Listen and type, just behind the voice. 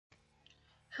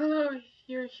Hello,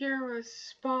 you're here with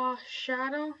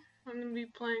SpaShadow. I'm going to be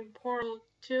playing Portal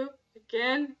 2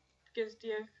 again because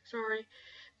DX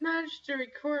managed to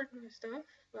record my stuff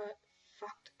but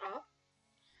fucked up.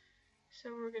 So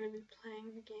we're going to be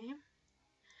playing the game.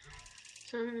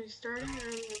 So I'm going to be starting and I'm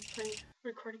going to be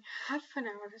recording half an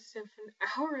hour instead of an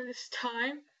hour this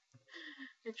time.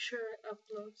 Make sure it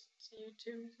uploads to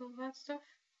YouTube and all that stuff.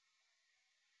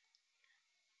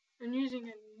 I'm using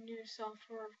a new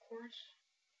software, of course.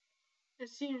 It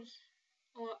seems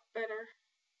a lot better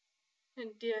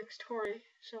than DX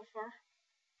so far.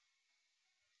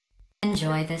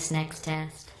 Enjoy this next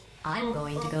test. I'm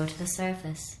going to go to the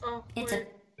surface. Oops.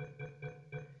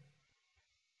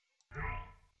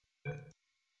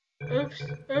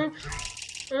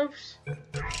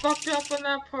 Fucked up on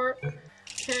that part.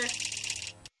 Okay.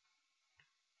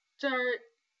 Sorry.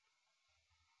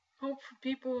 Hope for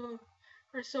people who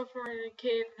are so far in the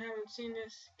cave and haven't seen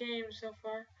this game so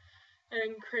far. I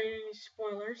didn't create any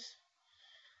spoilers.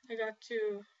 I got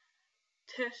to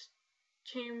test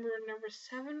chamber number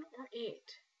 7 or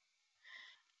 8.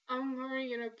 I'm already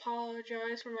gonna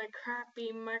apologize for my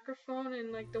crappy microphone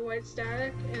and like the white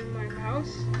static in my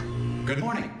mouse. Good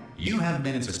morning. You have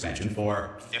been in suspension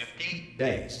for 50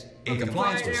 days. In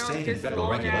compliance with state and federal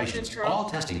regulations, all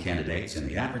testing candidates in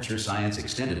the Aperture Science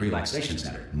Extended Relaxation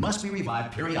Center must be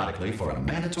revived periodically for a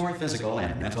mandatory physical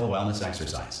and mental wellness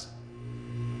exercise.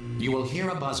 You will hear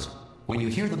a buzzer. When you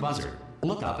hear the buzzer,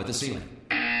 look up at the ceiling.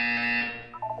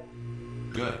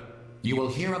 Good. You will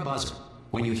hear a buzzer.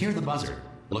 When you hear the buzzer,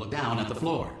 look down at the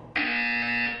floor.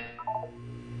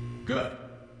 Good.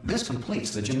 This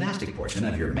completes the gymnastic portion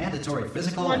of your mandatory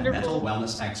physical and mental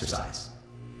wellness exercise.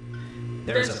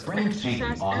 There is a framed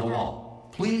painting on the wall.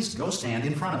 Please go stand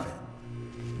in front of it.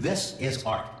 This is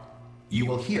art. You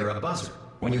will hear a buzzer.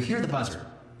 When you hear the buzzer,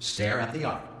 stare at the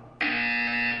art.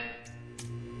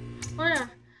 Oh yeah.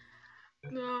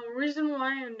 The reason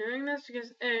why I'm doing this is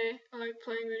because A, I like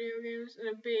playing video games,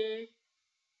 and B,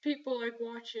 people like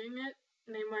watching it,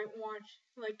 and they might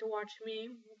like to watch me,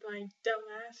 my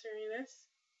dumbass doing this.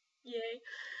 Yay.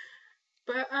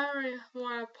 But I don't really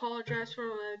want to apologize for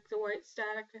like the white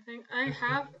static thing. I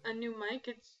have a new mic,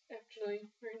 it's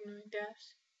actually right on my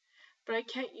desk, but I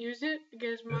can't use it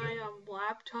because my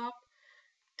laptop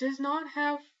does not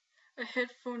have a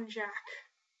headphone jack.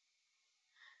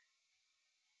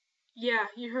 Yeah,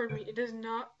 you heard me. It does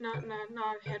not a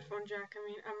headphone jack. I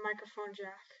mean a microphone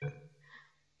jack.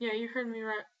 Yeah, you heard me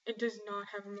right. It does not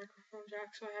have a microphone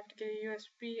jack, so I have to get a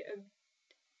USB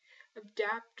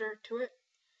adapter to it.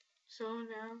 So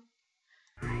now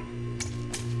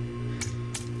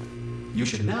you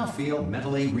should now feel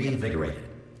mentally reinvigorated.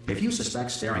 If you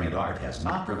suspect staring at art has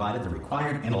not provided the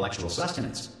required intellectual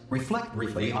sustenance, reflect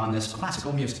briefly on this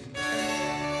classical music.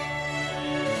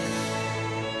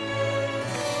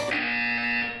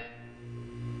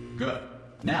 Good.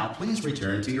 Now please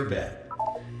return to your bed.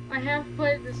 I have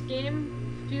played this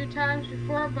game a few times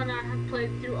before, but I have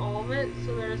played through all of it,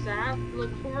 so there's that. Look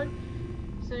for it.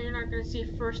 So you're not going to see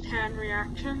first-hand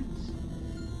reactions.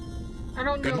 I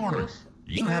don't know. Good morning.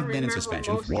 You have been in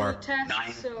suspension for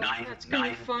nine.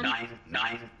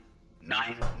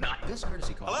 This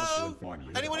courtesy call is to inform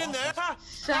you. Anyone in there?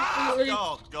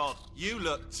 Oh God, you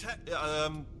look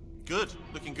good.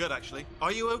 Looking good, actually.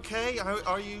 Are you okay?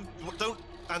 Are you? Don't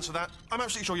answer that. I'm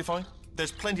absolutely sure you're fine.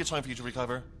 There's plenty of time for you to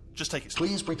recover. Just take it slow.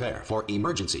 Please prepare for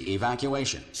emergency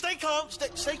evacuation. Stay calm.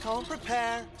 Stay calm.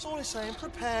 Prepare. That's all I'm saying.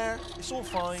 Prepare. It's all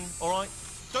fine. All right.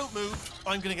 Don't move.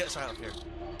 I'm gonna get us out of here.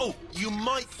 Oh, you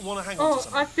might want to hang on to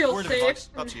something. I feel safe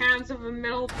in the hands of a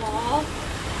metal ball.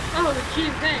 Oh, the key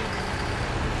thing.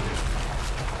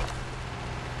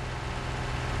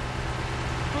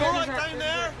 You all right down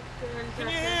there? Can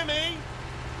you hear me?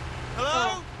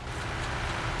 Hello?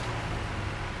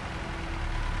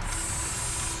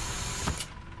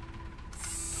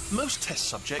 Most test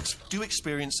subjects do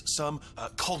experience some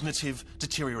cognitive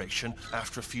deterioration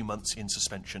after a few months in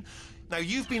suspension. Now,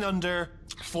 you've been under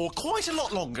for quite a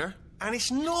lot longer, and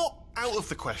it's not out of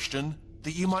the question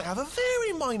that you might have a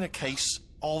very minor case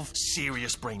of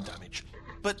serious brain damage.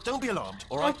 But don't be alarmed,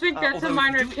 all right? I think that's a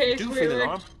minor case. Do feel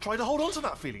alarmed, try to hold on to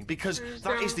that feeling, because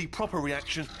that is the proper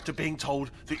reaction to being told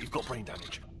that you've got brain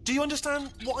damage. Do you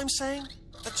understand what I'm saying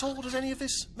at all? Does any of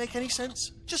this make any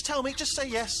sense? Just tell me, just say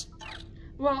yes.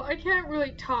 Well, I can't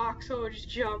really talk, so I'll just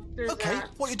jump. Okay,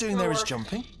 what you're doing there is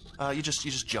jumping. You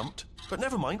just jumped. But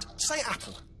never mind. Say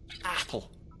apple.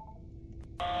 Apple.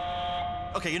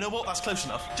 Okay, you know what? That's close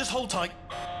enough. Just hold tight.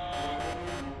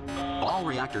 All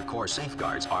reactor core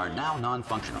safeguards are now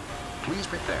non-functional. Please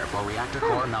prepare for reactor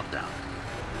core meltdown.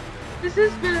 This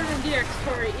is better than DX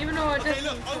Story, even though it doesn't.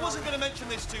 Look, I wasn't going to mention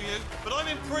this to you, but I'm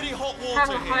in pretty hot water have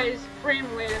the here. highest frame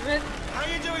rate of it.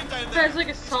 How you doing down there? That's like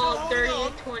a solid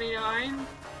 30-29.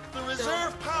 The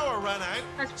reserve power ran out,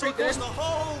 That's so of pretty course good. the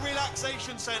whole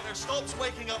relaxation centre stops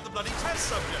waking up the bloody test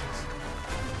subjects.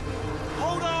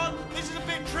 Hold on, this is a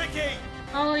bit tricky.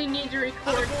 I only need to And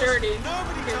record of course, 30.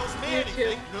 nobody tells me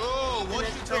anything. No, why And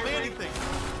should you it's tell me frame rate. anything?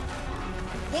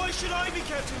 Why should I be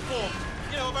kept informed?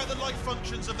 You know, about the life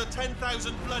functions of the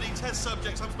 10,000 bloody test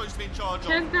subjects I'm supposed to be in charge of.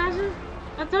 10,000?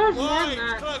 I thought it was more Right, than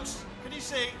that. close. Can you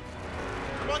see?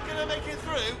 Am I going to make it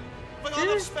through? Have I got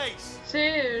enough space? See,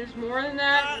 there's more than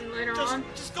that and later on.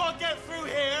 Just gotta get through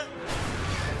here.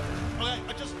 Okay,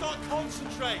 I just gotta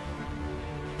concentrate.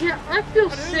 Yeah, I feel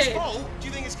And whose safe. fault do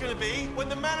you think it's gonna be when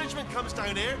the management comes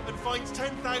down here and finds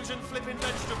 10,000 flipping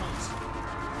vegetables?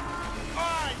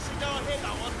 Alright, see, no, I hit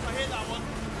that one.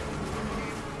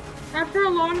 After a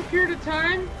long period of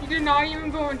time, you did not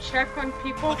even go and check on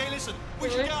people. Okay, listen, we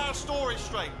should Really? get our story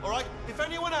straight, alright? If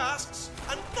anyone asks,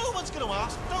 and no one's gonna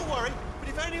ask, don't worry, but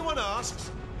if anyone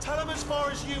asks, tell them as far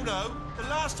as you know, the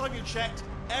last time you checked,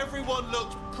 everyone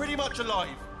looked pretty much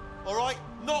alive. Alright?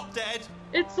 Not dead.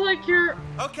 It's like your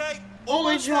Okay,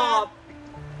 only almost there. job.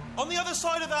 On the other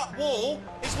side of that wall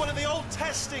is one of the old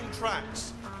testing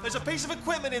tracks. There's a piece of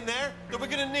equipment in there that we're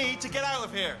going to need to get out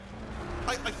of here.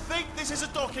 I think this is a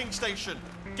docking station.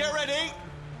 Get ready.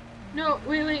 No,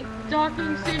 wait,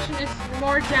 docking station is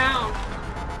more down.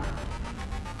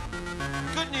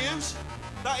 Good news,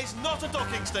 that is not a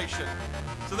docking station.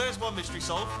 So there's one mystery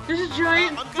solved. There's a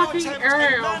giant I'm going to fucking attempt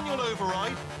aerial. a manual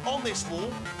override on this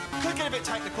wall. Could get a bit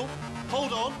technical.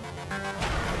 Hold on.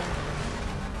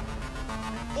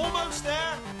 Almost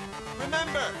there.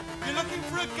 Remember, you're looking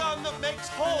for a gun that makes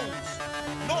holes.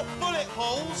 Not bullet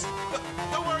holes, but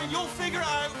don't worry, you'll figure it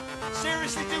out.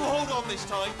 Seriously, do hold on this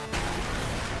time.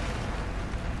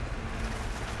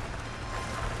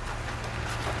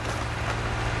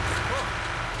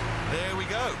 Well, there we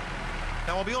go.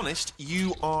 Now, I'll be honest,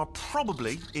 you are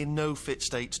probably in no fit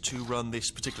state to run this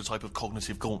particular type of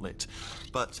cognitive gauntlet.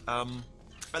 But,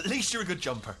 at least you're a good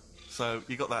jumper. So,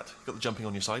 you got that. You got the jumping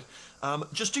on your side.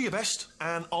 Just do your best,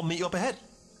 and I'll meet you up ahead.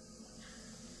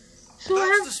 So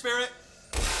That's the spirit.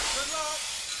 Good luck.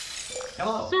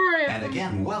 Hello. Sorry, And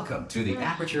again, welcome to the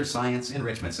Aperture Science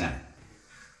Enrichment Center.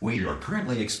 We are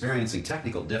currently experiencing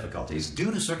technical difficulties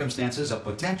due to circumstances of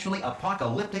potentially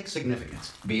apocalyptic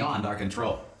significance beyond our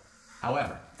control.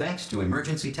 However, thanks to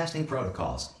emergency testing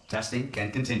protocols, testing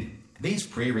can continue. These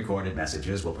pre-recorded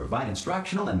messages will provide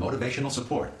instructional and motivational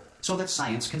support so that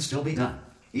science can still be done,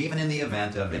 even in the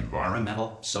event of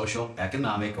environmental, social,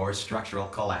 economic, or structural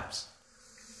collapse.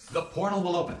 The portal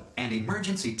will open and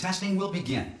emergency testing will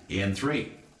begin in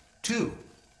 3, 2,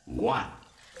 1.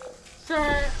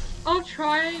 Sorry, I'll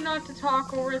try not to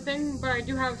talk over things, but I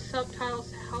do have subtitles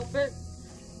to help it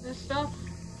and stuff.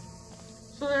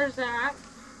 So there's that.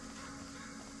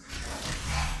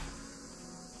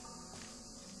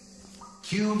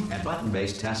 Cube and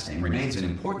button-based testing remains an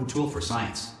important tool for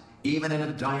science, even in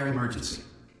a dire emergency.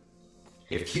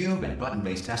 If cube and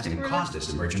button-based testing caused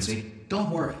this emergency, don't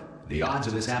worry. The odds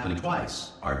of this happening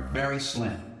twice are very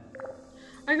slim.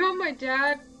 I got my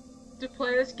dad to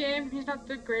play this game. He's not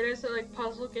the greatest at like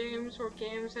puzzle games or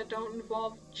games that don't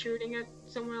involve shooting at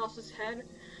someone else's head.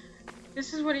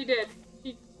 This is what he did.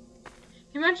 He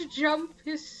meant to jump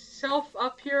himself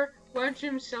up here, wedge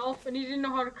himself, and he didn't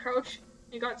know how to crouch.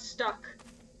 He got stuck.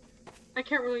 I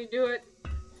can't really do it.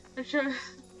 I'm sure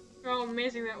how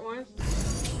amazing that was.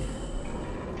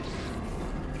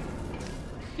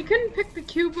 He couldn't pick the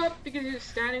cube up because he was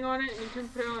standing on it, and he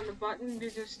couldn't put it on the button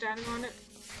because he was standing on it.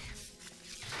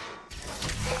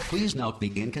 Please note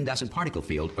the incandescent particle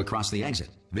field across the exit.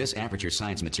 This Aperture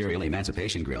Science Material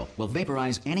Emancipation Grill will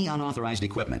vaporize any unauthorized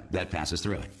equipment that passes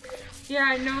through it. Yeah,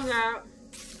 I know that.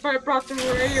 But I brought the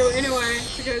radio anyway,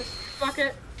 because fuck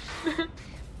it.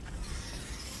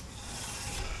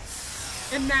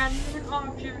 Inanimate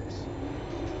objects.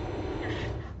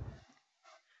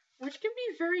 Which can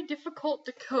be very difficult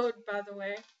to code, by the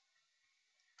way.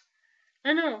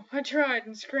 I know, I tried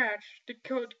in Scratch to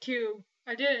code cube.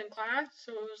 I did it in class,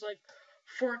 so it was like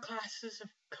 4 classes of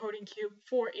coding cube,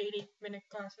 4 80-minute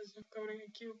classes of coding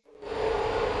a cube.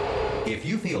 If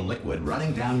you feel liquid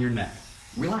running down your neck,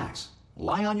 relax,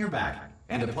 lie on your back,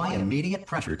 and apply immediate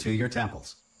pressure to your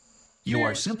temples. You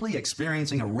are simply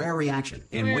experiencing a rare reaction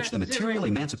in which the Material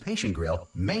Emancipation Grill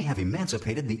may have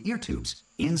emancipated the ear tubes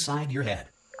inside your head.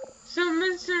 So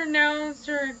Mr.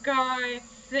 Announcer guy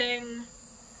thing,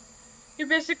 you're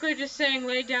basically just saying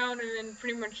lay down and then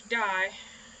pretty much die.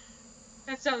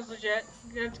 That sounds legit.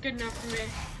 That's good enough for me.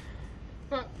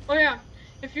 But, oh yeah,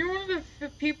 if you're one of the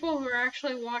people who are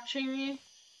actually watching me,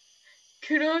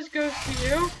 kudos goes to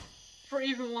you for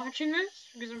even watching this,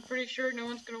 because I'm pretty sure no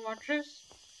one's gonna watch this.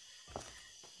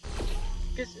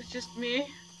 Because it's just me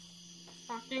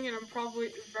talking, and I'm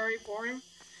probably very boring.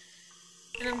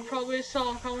 And I'm probably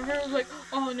saw a commenter like,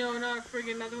 oh no, not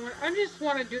friggin' another one. I just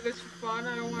want to do this for fun.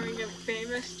 I don't want to get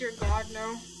famous. Dear God,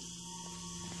 no.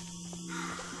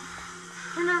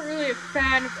 I'm not really a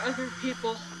fan of other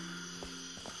people.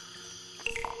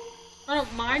 I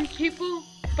don't mind people,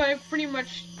 but I pretty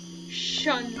much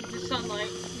shun the sunlight.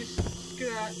 Just do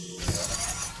that.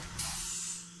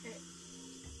 Okay.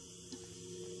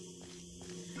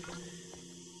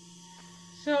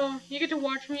 So, you get to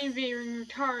watch me being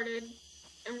retarded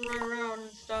and run around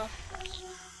and stuff.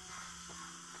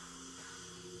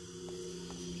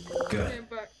 Good. Okay,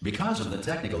 but Because of the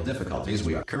technical difficulties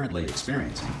we are currently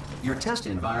experiencing, your test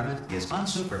environment is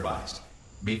unsupervised.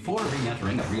 Before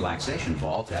re-entering a relaxation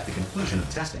vault at the conclusion of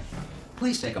testing,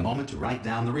 please take a moment to write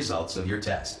down the results of your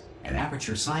test. An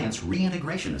Aperture Science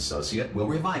Reintegration Associate will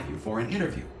revive you for an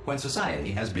interview when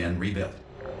society has been rebuilt.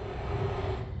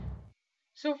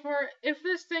 so if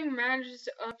this thing manages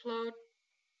to upload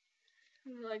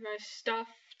like my stuff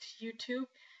to YouTube,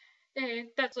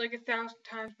 that's like 1,000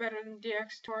 times better than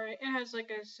DxTory. It has like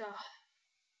this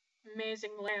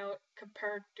amazing layout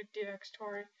compared to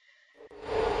DxTory.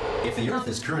 If the Earth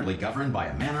is currently governed by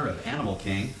a manner of animal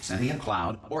king, sentient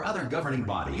cloud, or other governing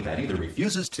body that either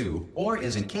refuses to or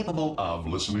is incapable of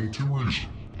listening to reason.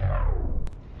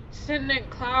 Sentient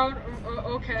cloud,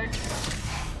 okay.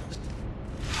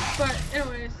 But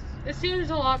anyways, it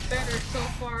seems a lot better so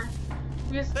far.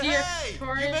 Because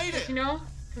DxTory, you made it! you know,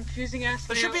 confusing ass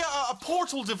There should be a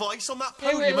portal device on that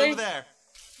podium wait. over there.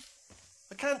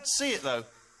 I can't see it though.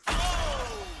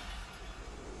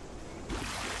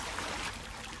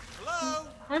 Hello?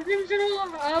 One thing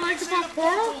I like about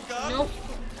Portal? Nope.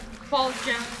 Fall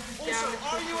down. Also,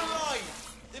 are you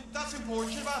alive? That's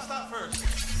important. Should have asked that first.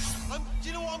 Do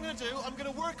you know what I'm going to do? I'm going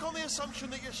to work on the assumption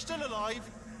that you're still alive,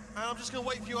 and I'm just going to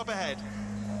wait for you up ahead.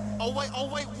 I'll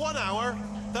wait 1 hour,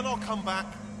 then I'll come back,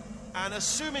 and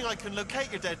assuming I can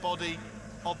locate your dead body,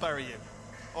 I'll bury you.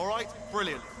 All right?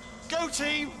 Brilliant. Go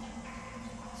team.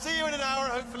 See you in an hour,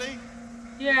 hopefully.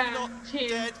 Yeah, You're not team.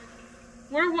 dead.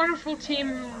 What a wonderful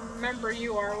team member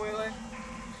you are, Willie.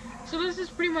 So this is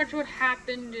pretty much what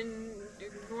happened in the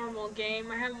normal game.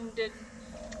 I haven't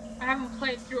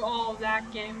played through all of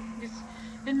that game because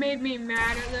it made me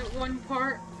mad at that one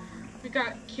part. We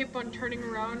keep on turning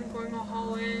around and going a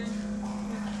hallway,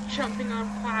 jumping on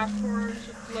platforms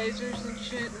with lasers and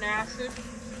shit and acid.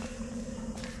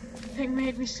 The thing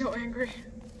made me so angry.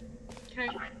 Can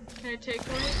I take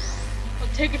one?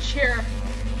 I'll take a chair.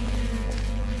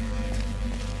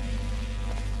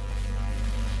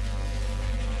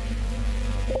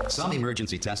 Some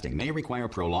emergency testing may require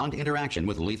prolonged interaction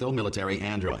with lethal military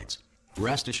androids.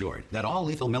 Rest assured that all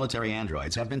lethal military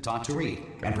androids have been taught to read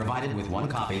and provided with one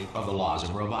copy of the laws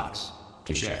of robotics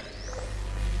to share.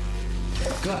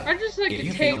 Good. I just like if to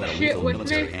you take feel that a shit lethal with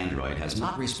military me. android has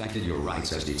not respected your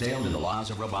rights as detailed in the laws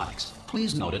of robotics,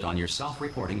 please note it on your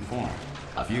self-reporting form.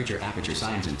 A future Aperture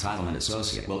Science Entitlement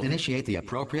Associate will initiate the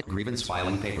appropriate grievance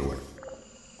filing paperwork.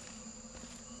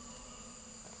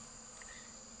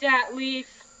 Dat leaf,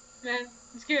 man.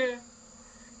 Let's get a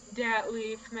dat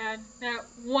leaf, man. That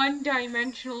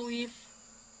one-dimensional leaf.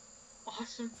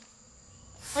 Awesome.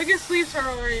 I guess leaves are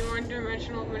already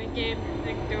one-dimensional, but in game I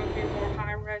think there would be more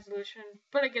high resolution.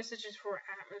 But I guess it's just for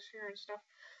atmosphere and stuff.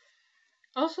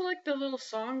 I also like the little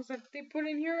songs that they put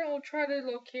in here. I'll try to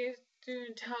locate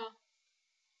and tell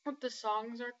what the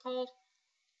songs are called.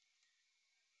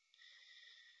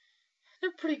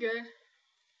 They're pretty good.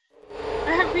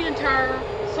 I have the entire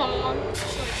song,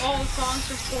 like all the songs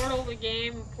from Portal, the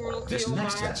game, Portal 2, This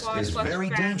next test is very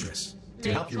dangerous.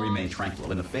 To help you remain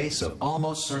tranquil in the face of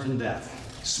almost certain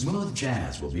death, smooth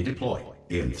jazz will be deployed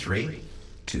in 3,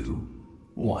 2,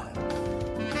 1.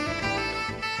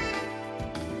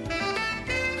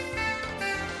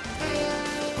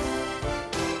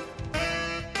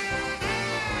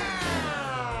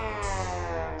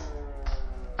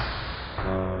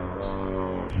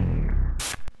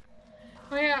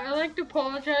 Oh yeah, I like to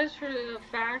apologize for the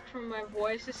fact for my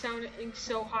voice is sounding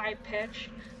so high pitched.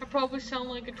 I probably sound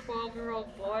like a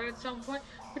 12-year-old boy at some point,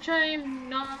 which I am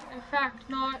not, in fact,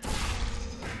 not.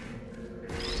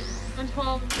 I'm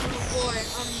 12-year-old boy,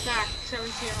 I'm in fact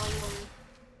 17-year-old woman.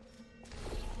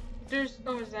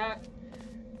 Is that?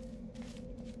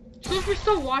 So if you're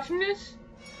still watching this,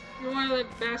 you're one of the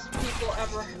best people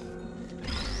ever.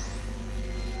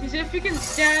 Because if you can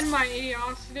stand my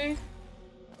idiocy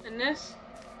in this,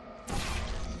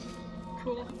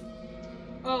 cool.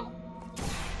 Oh.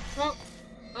 Oh.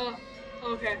 Oh.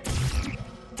 Okay.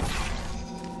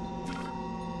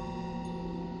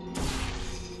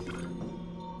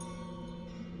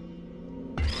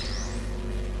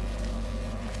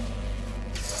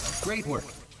 Great work.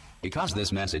 Because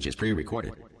this message is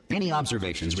pre-recorded, any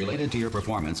observations related to your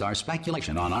performance are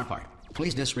speculation on our part.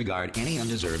 Please disregard any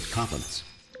undeserved compliments.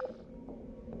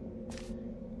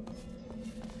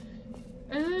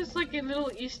 Isn't this like a little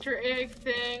Easter egg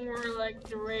thing where like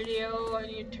the radio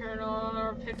and you turn on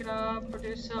or pick it up or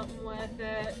do something with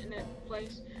it and it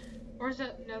plays? Or is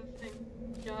that another thing?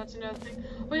 No, that's another thing.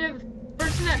 Oh yeah, the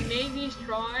person that made these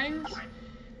drawings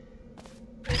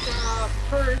is a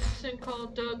person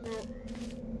called Doug.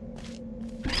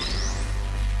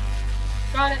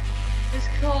 Got it. It's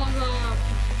called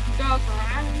Doug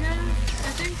Ragnar,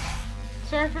 I think.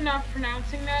 Sorry for not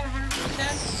pronouncing that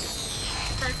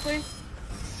 100% correctly.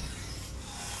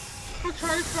 I'll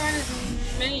try to find as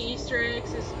many Easter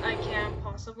eggs as I can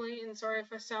possibly, and sorry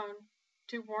if I sound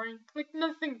too boring. Like,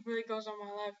 nothing really goes on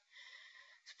my life.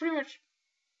 It's pretty much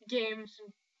games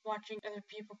and watching other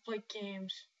people play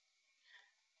games.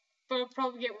 But it'll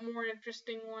probably get more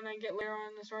interesting when I get later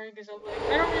on in the story, because I'll be like,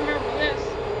 I don't remember this,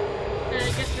 and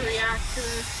I get to react to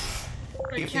this.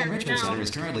 If the Enrichment Center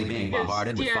is currently being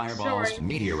bombarded with fireballs,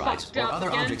 meteorites, or other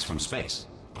objects from space,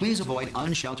 please avoid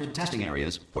unsheltered testing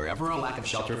areas wherever a lack of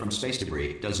shelter from space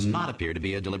debris does not appear to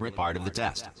be a deliberate part of the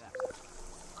test.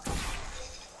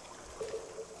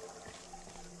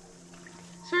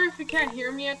 Sorry if you can't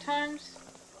hear me at times.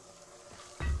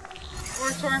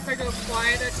 Or sorry if I go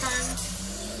quiet at times.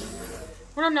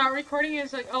 When I'm not recording,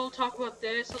 it's like, I'll talk about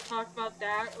this, I'll talk about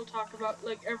that, I'll talk about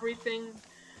like everything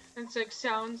that's like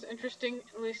sounds interesting,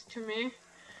 at least to me.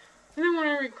 And then when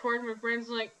I record, my brain's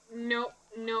like, nope,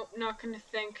 nope, not gonna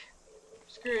think.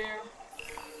 Screw you.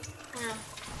 Yeah.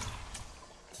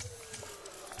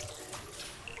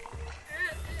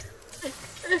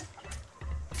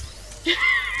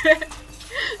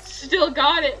 Still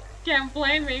got it. Can't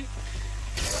blame me.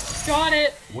 Got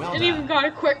it. Well and done. even got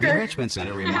it quicker. The Enrichment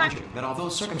Center reminds you that although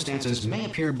circumstances may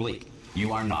appear bleak,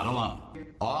 you are not alone.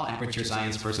 All Aperture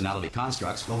Science personality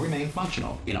constructs will remain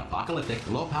functional in apocalyptic,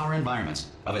 low-power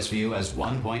environments of as few as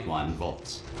 1.1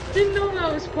 volts. Didn't know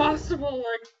that was possible,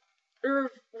 like, or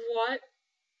what?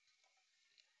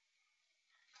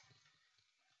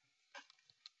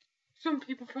 Some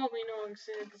people probably know it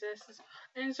exists.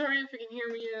 And sorry if you can hear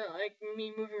me, like,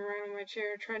 me moving around in my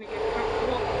chair trying to get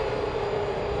comfortable.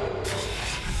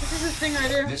 This is the thing I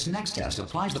do. This next test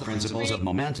applies the principles of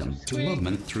momentum to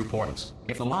movement through portals.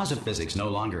 If the laws of physics no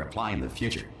longer apply in the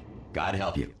future, God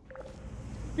help you.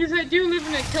 Because I do live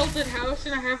in a tilted house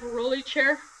and I have a rolly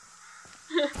chair.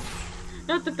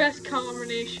 Not the best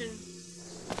combination.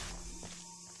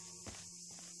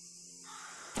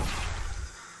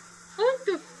 I like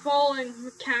the falling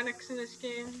mechanics in this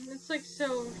game. It's like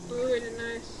so fluid and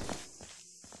nice.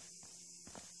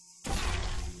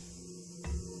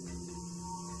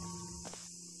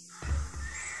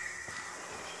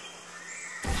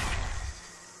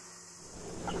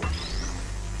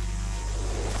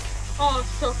 Oh,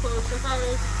 it's so close. I thought it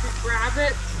was just to grab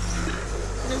it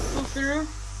and then pull through.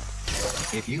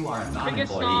 If you are not an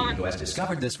employee who has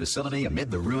discovered this facility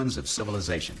amid the ruins of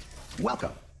civilization,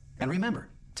 welcome. And remember,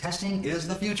 testing is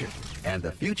the future, and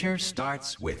the future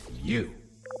starts with you.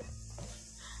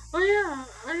 Oh yeah,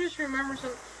 I just remember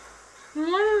something.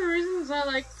 One of the reasons I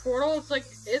like Portal is like,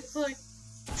 it's like,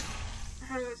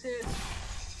 how do I say it?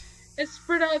 It's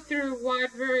spread out through a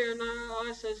wide variety of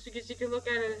analysis because you can look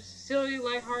at it as a silly,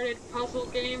 lighthearted puzzle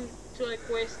game to like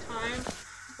waste time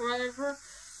or whatever.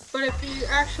 But if you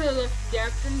actually look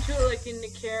depth into it, like in the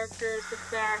characters, the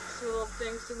facts, the little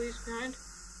things it leaves behind.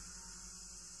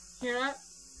 Hear that?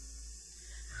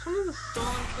 Some of the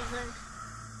songs, I think.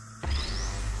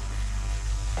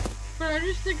 But I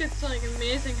just think it's like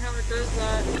amazing how it does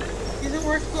that. Because it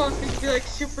works well if you can be like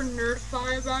super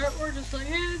nerdify about it, or just like,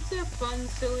 hey, it's a fun,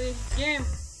 silly game.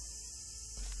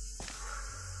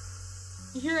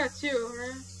 You hear that too,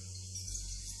 right?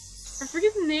 I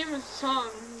forget the name of the song,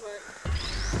 but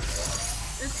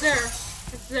it's there.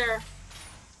 It's there.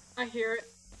 I hear it.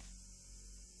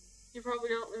 You probably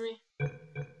don't. Let me.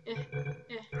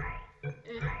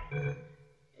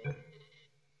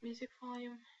 Music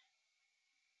volume.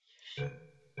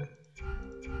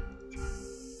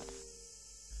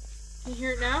 Can you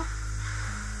hear it now?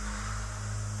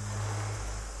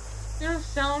 The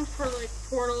sound for like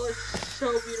Portal is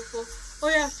so beautiful. Oh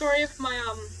yeah, sorry if my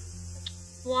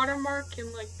watermark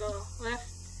in like the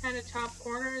left-handed top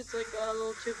corner is like a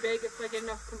little too big. If I get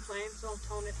enough complaints, I'll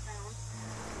tone it down.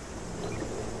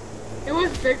 It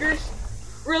was bigger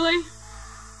Really?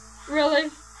 Really?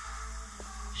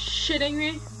 Shitting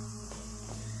me?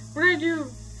 What did I do?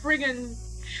 Friggin'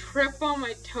 trip on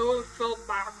my toe and fell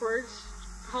backwards?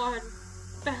 God,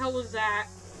 what the hell was that?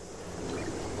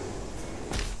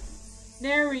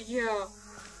 There we go.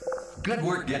 Good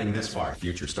work getting this far,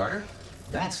 future starter.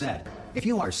 That said, if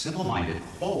you are simple-minded,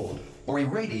 old, or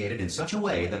irradiated in such a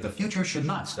way that the future should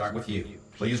not start with you,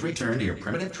 please return to your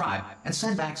primitive tribe and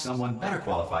send back someone better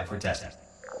qualified for testing.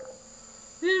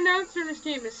 The announcer in this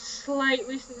game is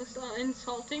slightly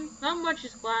insulting. Not much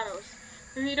is GLaDOS.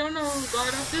 If you don't know who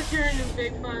GLaDOS is, you're in a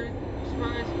big fan.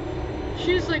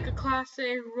 She's like a Class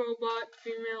A robot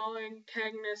female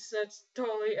antagonist that's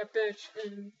totally a bitch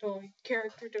and totally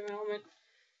character development.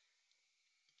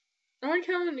 I like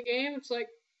how in the game it's like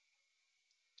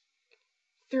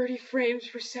 30 frames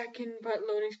per second, but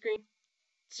loading screen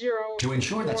 0. To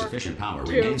ensure that sufficient power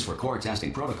remains for core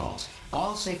testing protocols,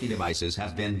 all safety devices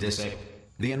have been disabled.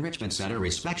 The Enrichment Center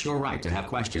respects your right to have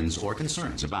questions or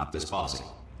concerns about this policy.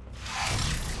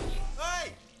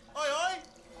 Hey! Oi!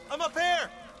 I'm up here!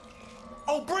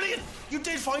 Oh, brilliant! You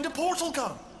did find a portal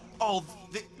gun! Oh,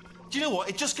 do you know what?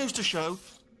 It just goes to show,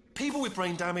 people with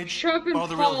brain damage are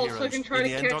the real heroes. So I can try in to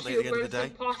the end, catch aren't they, you, at the end but of the day?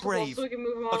 it's impossible, Brave. so we can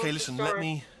move on Okay, to listen, the let story.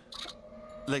 me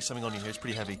lay something on you here. It's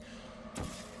pretty heavy.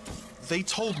 They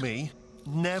told me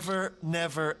never,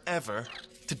 never, ever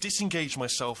to disengage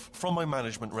myself from my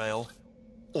management rail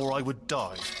or I would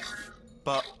die.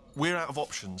 But we're out of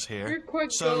options here. You're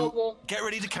quite so gullible. Get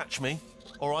ready to catch me,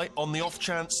 alright? On the off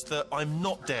chance that I'm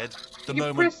not dead the You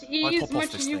moment press E I as pop off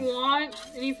much this as you thing. want,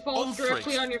 and he falls On three.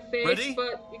 directly on your face, Ready?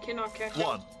 but you cannot catch him.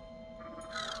 1,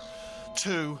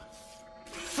 2,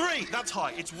 3. That's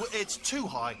high. It's too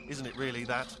high, isn't it? Really?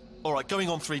 That. All right. Going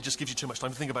on 3 just gives you too much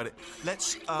time to think about it.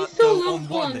 Let's He's so go low on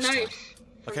 1 and this time. nice.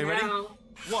 Okay, for ready? now.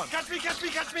 1. Catch me! Catch me!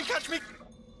 Catch me! Catch me!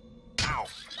 Ow!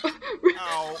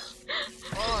 Ow!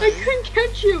 I couldn't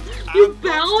catch you. You I'm not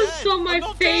balanced dead. on my I'm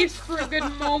not face dead. for a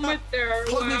good moment there.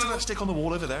 Plug me into Wow. that stick on the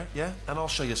wall over there, yeah? And I'll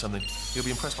show you something. You'll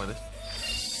be impressed by this.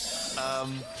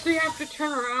 So you have to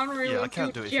turn around or you Yeah, I won't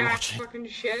can't do do it if you're jack watching. fucking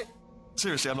shit.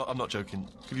 Seriously, I'm not joking.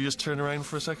 Could you just turn around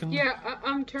for a second? Yeah,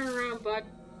 I'm turning around, bud.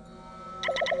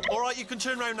 All right, you can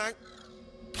turn around now.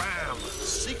 Bam!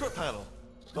 Secret panel.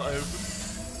 Not open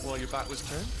while your back was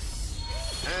turned.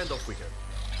 And off we go.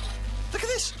 Look at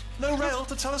this! No rail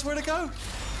to tell us where to go.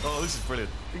 Oh, this is brilliant.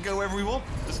 We can go wherever we want.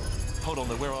 Just hold on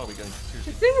though. Where are we going?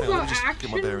 Seriously. The thing Hang on, let about me just action,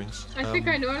 get my bearings. I think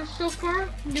I noticed so far,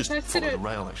 because Just I set follow the it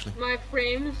rail, actually. my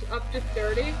frames up to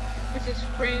 30, which is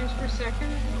frames per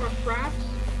second, or fraps.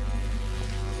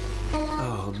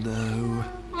 Oh no.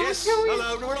 Yes, can we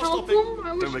hello, no, we're not help stopping. him?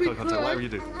 I wish Don't make we eye contact, could. whatever you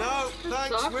do. No, That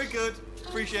thanks, sucks. we're good.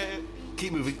 Appreciate it.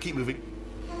 Keep moving, keep moving.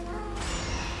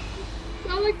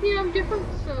 I like the different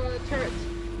turrets.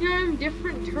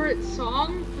 Different turret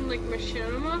song from like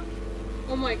Machinima.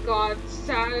 Oh my god,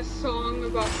 saddest song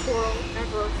about Coral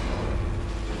ever.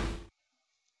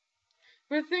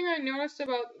 But the thing I noticed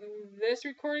about this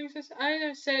recording system,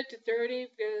 I set it to 30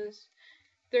 because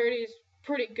 30 is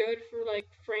pretty good for like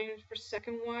frames per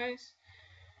second wise.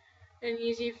 And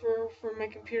easy for my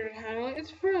computer to handle it.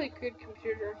 It's a fairly good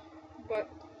computer, but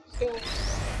still.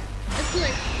 It's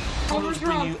like I'm going to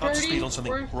bring you up to speed on or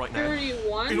something right now.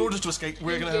 31. In order to escape,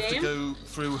 we're going to have to in-game. go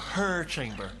through her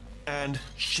chamber. And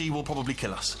she will probably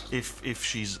kill us if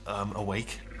she's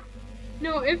awake.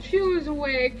 No, if she was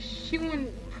awake, she wouldn't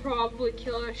probably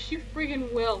kill us. She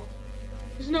friggin' will.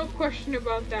 There's no question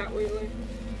about that, really.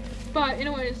 But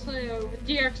anyway, it's with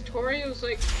DX Tori, it was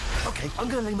like Okay, I'm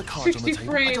going to lay my cards on the 60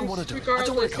 table. I don't want to do it. I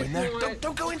don't want regardless to go in if there. you want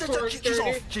Don't go in there. for She's 30.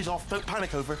 off. She's off. Don't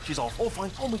panic over. She's off. All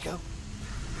fine. On we go.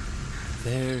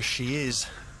 There she is.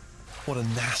 What a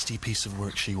nasty piece of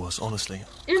work she was, honestly.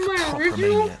 in my Proper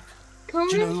original maniac. code.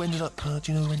 Do you know who ended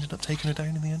up? Taking her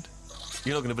down in the end?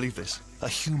 You're not going to believe this. A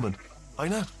human. I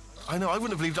know. I wouldn't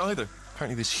have believed either.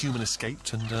 Apparently, this human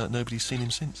escaped, and nobody's seen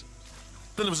him since.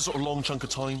 Then there was a sort of long chunk of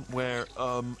time where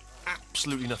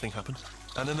absolutely nothing happened,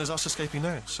 and then there's us escaping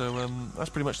now. So that's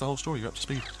pretty much the whole story. You're up to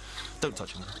speed. Don't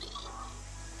touch him.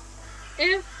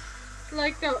 If,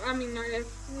 like, the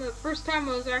first time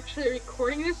I was actually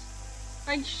recording this,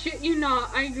 I shit you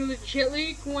not, I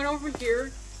legitimately went over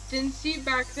here, didn't see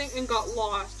back thing, and got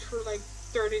lost for like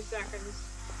 30 seconds.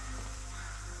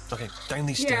 Okay, down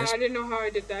these Yeah, stairs. I didn't know how I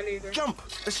did that either. Jump!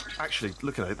 Actually,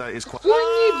 look at it. That is quite.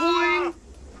 Boingy boing!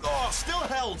 Oh, still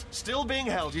held. Still being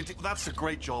held. That's a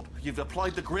great job. You've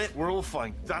applied the grit. We're all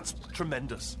fine. That's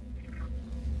tremendous.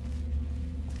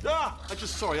 Ah! I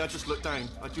just looked down.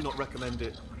 I do not recommend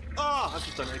it. Ah! I've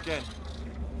just done it again.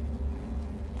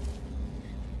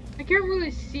 I can't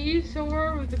really see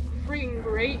somewhere with the freaking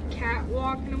great cat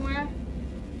walking away.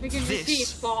 We can just see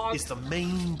This fog. is the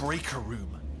main breaker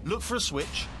room. Look for a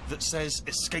switch that says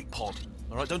escape pod.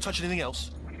 All right, don't touch anything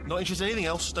else. Not interested in anything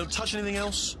else. Don't touch anything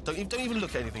else. Don't even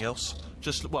look at anything else.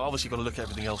 Just, well, obviously you've got to look at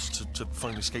everything else to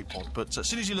find the escape pod. But as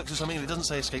soon as you look at something and it doesn't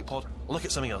say escape pod, look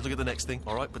at something else. Look at the next thing,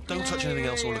 all right? But don't touch anything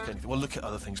else or look at anything. Well, look at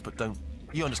other things, but don't.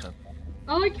 You understand?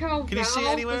 I like how Can you see it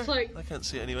Valve anywhere? is like, I can't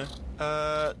see it anywhere.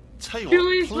 Tell you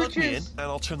Julius what, plug me in Witches, and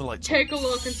I'll turn the lights on. take a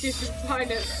look and see if you can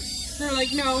find it. They're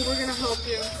like, no, we're gonna help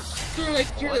you. They're like,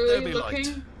 you're Let there really be light.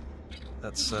 looking.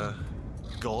 That's,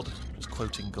 God. Just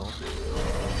quoting God.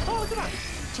 Oh, look at that.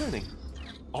 Turning.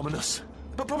 Ominous.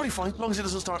 But probably fine, as long as it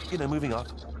doesn't start, moving up.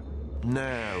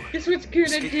 Now. Guess what's gonna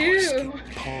Escape do?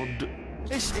 pod.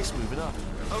 It's moving up.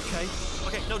 Okay.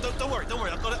 Okay, no, don't worry, don't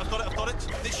worry. I've got it.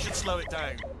 This should slow it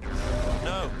down.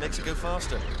 No, makes it go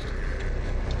faster.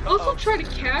 Also try to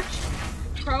catch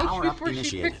Crouch Power up before she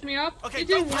initiated. picks me up. Okay, It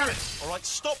don't didn't work. panic. All right,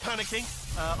 stop panicking.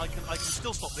 I can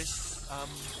still stop this.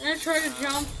 And I tried to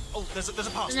jump, Oh, there's a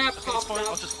pass. and that Okay, it's popped fine. up.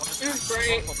 I'll just It was not a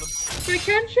great. problem. But I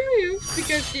can't show you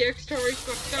because the X story's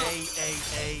fucked up.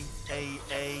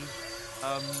 A.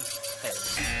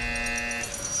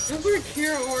 Those are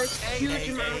Kira Or's huge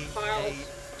amount of files.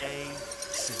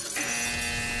 C.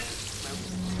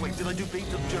 Wait, did I do B? Do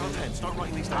you have a pen? Start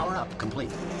writing these down. Power up complete.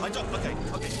 I don't. Okay,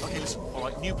 listen. All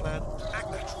right, new plan.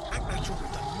 Act natural.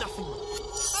 We've done nothing wrong.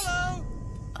 Hello.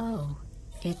 Oh,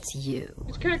 it's you.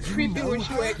 It's kind of creepy when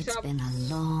she wakes It's up. been a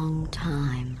long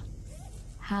time.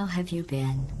 How have you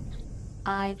been?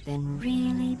 I've been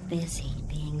really busy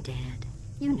being dead.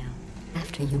 You know,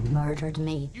 after you murdered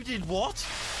me. You did what?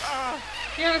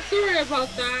 Yeah, sorry about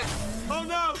that. Oh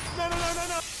no! No!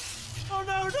 Oh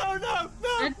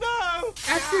no!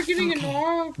 After getting Okay, a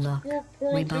normal look,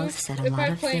 Portal we 2, both said a if lot I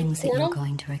of play things that Portal, you're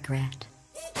going to regret.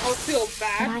 I'll feel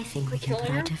bad But I think for we can put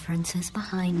killing our her. differences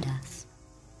behind us.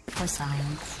 For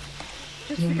science.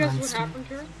 Just you because monster. what happened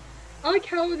to her. I like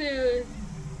how they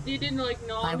didn't like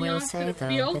nod I me will off to say, the though,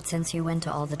 field. that since you went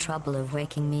to all the trouble of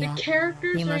waking me The up,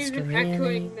 characters you are must even really,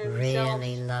 echoing themselves.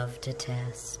 really love to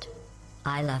test.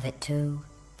 I love it too.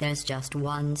 There's just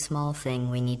one small thing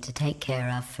we need to take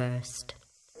care of first.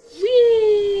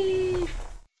 Whee!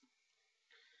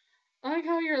 I like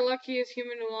how you're lucky as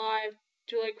human alive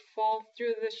to like fall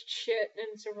through this shit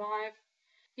and survive.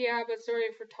 Yeah, but sorry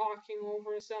for talking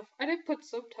over stuff. I did put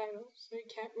subtitles, so you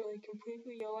can't really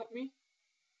completely yell at me.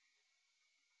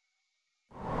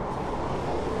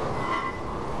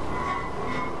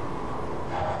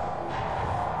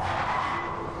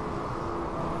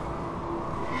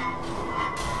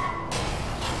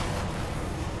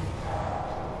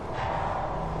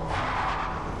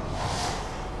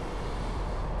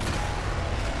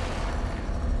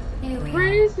 Here we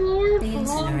Praise the are. Lord The for all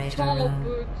incinerator tall room.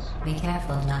 boots. Be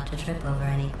careful not to trip over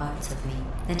any parts of me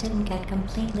that didn't get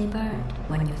completely burned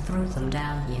when you threw them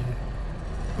down here.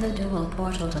 The dual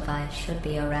portal device should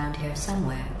be around here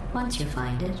somewhere. Once you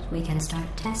find it, we can start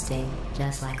testing,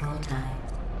 just like old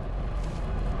times.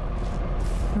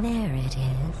 There it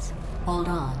is. Hold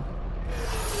on.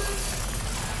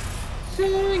 So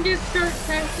when we get start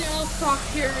testing, I'll stop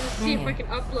here and see if I can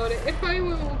upload it. If I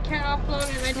can't upload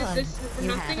it and I just listen for You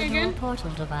nothing have a dual again,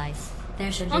 portal device.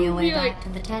 There should I'm be a gonna way be like back to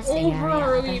the testing area up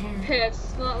overly ahead.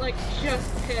 pissed. Not like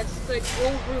just pissed, like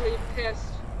overly pissed.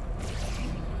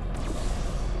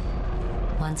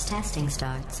 Once testing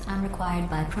starts, I'm required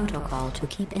by protocol to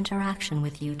keep interaction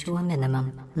with you to a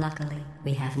minimum. Luckily,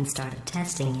 we haven't started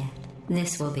testing yet.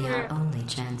 This will be our only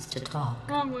chance to talk.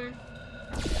 Wrong way.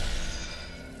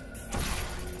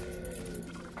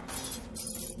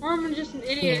 Or I'm just an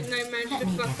idiot and I managed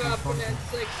to fuck up and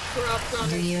it's like corrupt on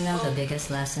Do its you know the own.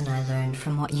 biggest lesson I learned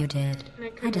from what you did? And I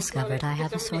couldn't I upload discovered it I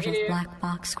have a because I'm an sort of idiot. black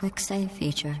box quick save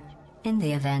feature. In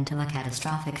the event of a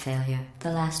catastrophic failure,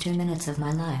 the last 2 minutes of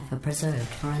my life are preserved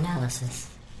for analysis.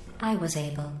 I was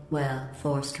able, well,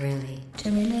 forced really,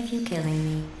 to relive you killing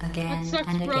me again That sucks,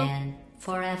 and bro. again,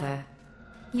 forever.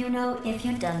 You know, if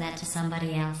you'd done that to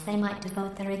somebody else, they might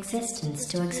devote their existence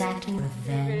to exacting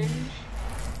revenge.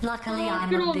 Luckily, Oh, I'm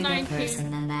good a old bigger 19.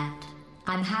 person than that.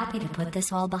 I'm happy to put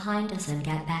this all behind us and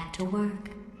get back to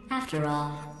work. After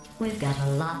all, we've got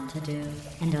a lot to do,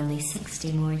 and only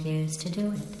 60 more years to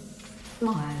do it.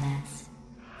 More or less.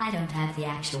 I don't have the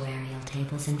actuarial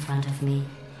tables in front of me.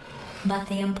 But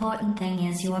the important thing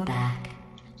is you're back.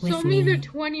 With So I'm me. either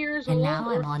 20 years And old now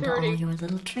or I'm on to all 30. your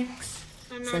little tricks.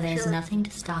 I'm So not there's sure. nothing to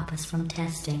stop us from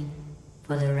testing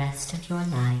for the rest of your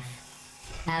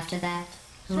life. After that,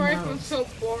 who Sorry if I'm knows? so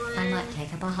boring. I might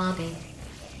take up a hobby.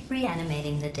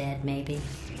 Reanimating the dead, maybe.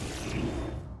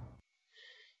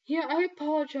 Yeah, I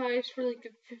apologize for like the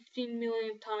 15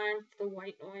 millionth time for the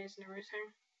white noise and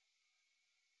everything.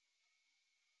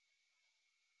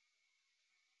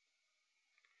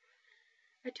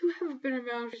 I do have a bit of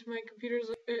allergies. My computer's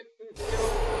like,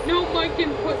 no mic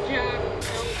input jack.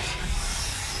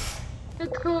 No. The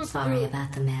code. Sorry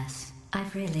about the mess.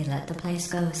 I've really let the place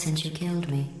go since you killed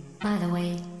me. By the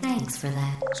way, thanks for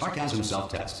that. Sarcasm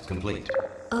self-test complete.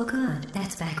 Oh good,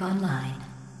 that's back online.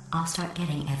 I'll start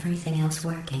getting everything else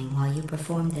working while you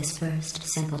perform this first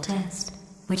simple test,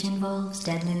 which involves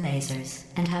deadly lasers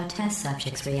and how test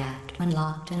subjects react when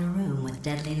locked in a room with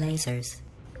deadly lasers.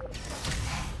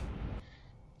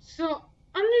 So,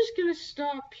 I'm just gonna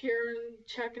stop here and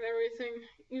checking everything.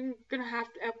 You're gonna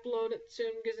have to upload it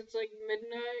soon because it's like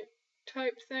midnight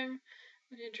type thing.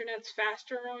 The internet's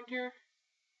faster around here.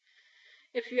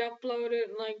 If you upload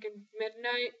it like at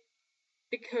midnight,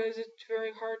 because it's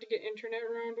very hard to get internet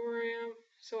around where I am,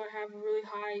 so I have a really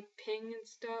high ping and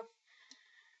stuff.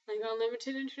 Like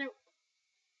unlimited internet,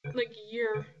 like a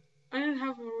year. I didn't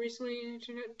have recently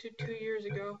internet until 2 years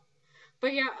ago.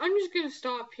 But yeah, I'm just gonna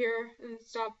stop here and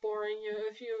stop boring you.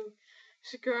 If you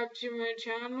subscribe to my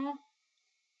channel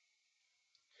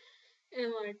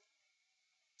and like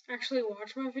actually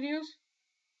watch my videos,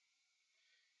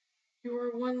 you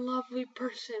are one lovely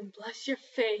person. Bless your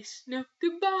face. Now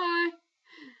goodbye.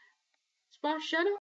 SpaShadow.